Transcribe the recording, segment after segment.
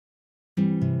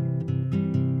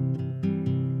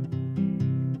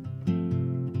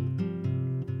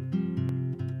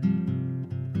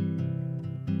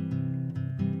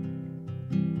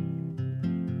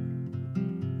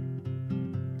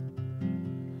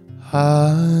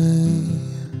I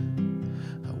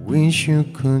wish you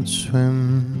could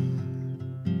swim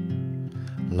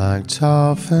like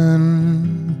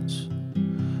dolphins,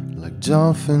 like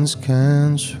dolphins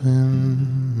can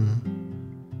swim.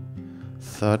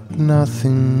 Thought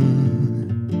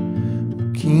nothing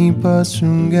would keep us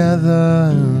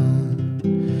together.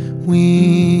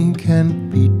 We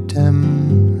can't beat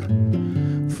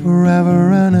them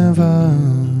forever and ever.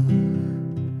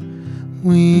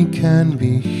 We can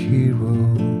be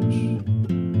heroes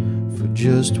for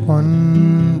just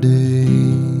one day.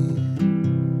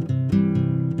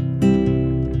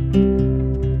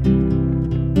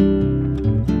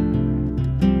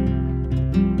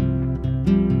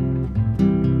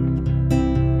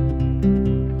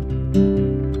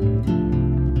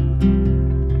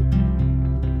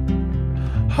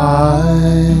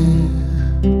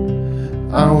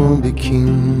 I will be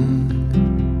king,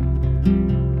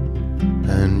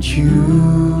 and you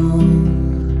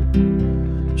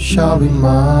shall be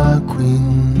my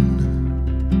queen.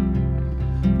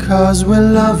 'Cause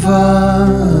we're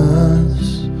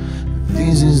lovers,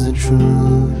 this is the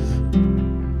truth.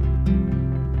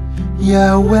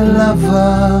 Yeah, we're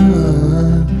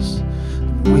lovers,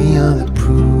 we are the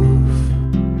proof.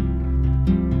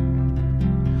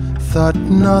 Thought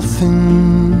nothing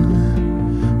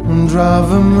would drive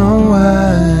them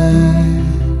away.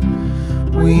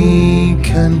 We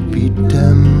can't beat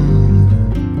them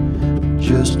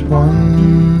just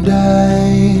one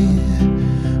day.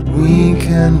 We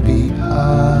can be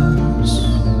us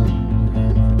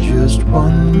just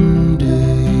one day.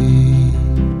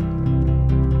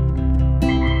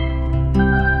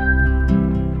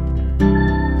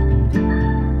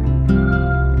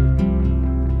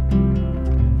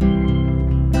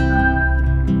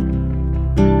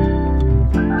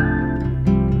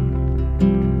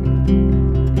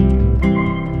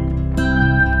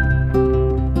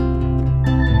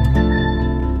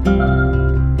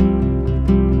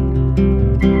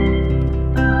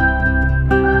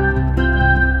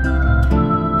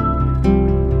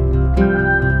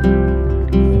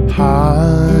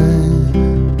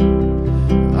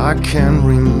 I can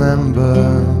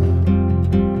remember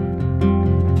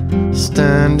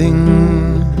standing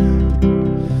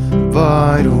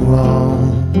by the wall,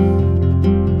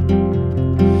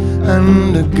 and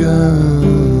the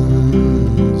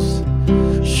guns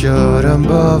shot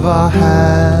above our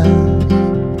heads,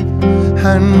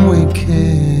 and we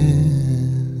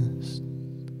kissed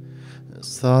as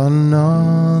though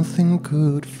nothing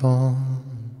could fall.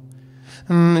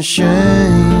 And the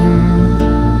shame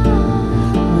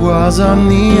was on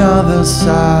the other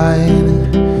side.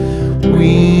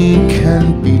 We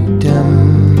can't beat them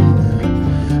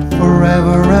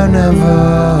forever and ever.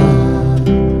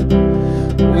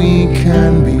 We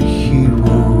can be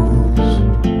heroes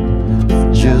for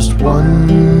just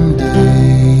one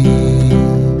day.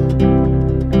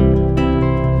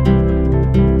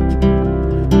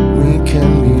 We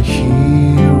can be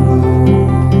heroes.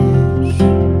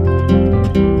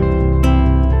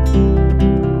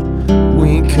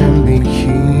 We can be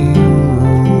heroes.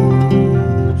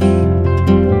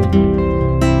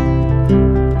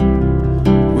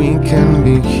 We can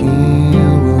be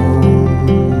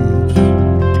heroes.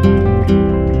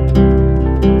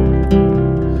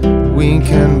 We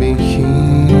can be heroes.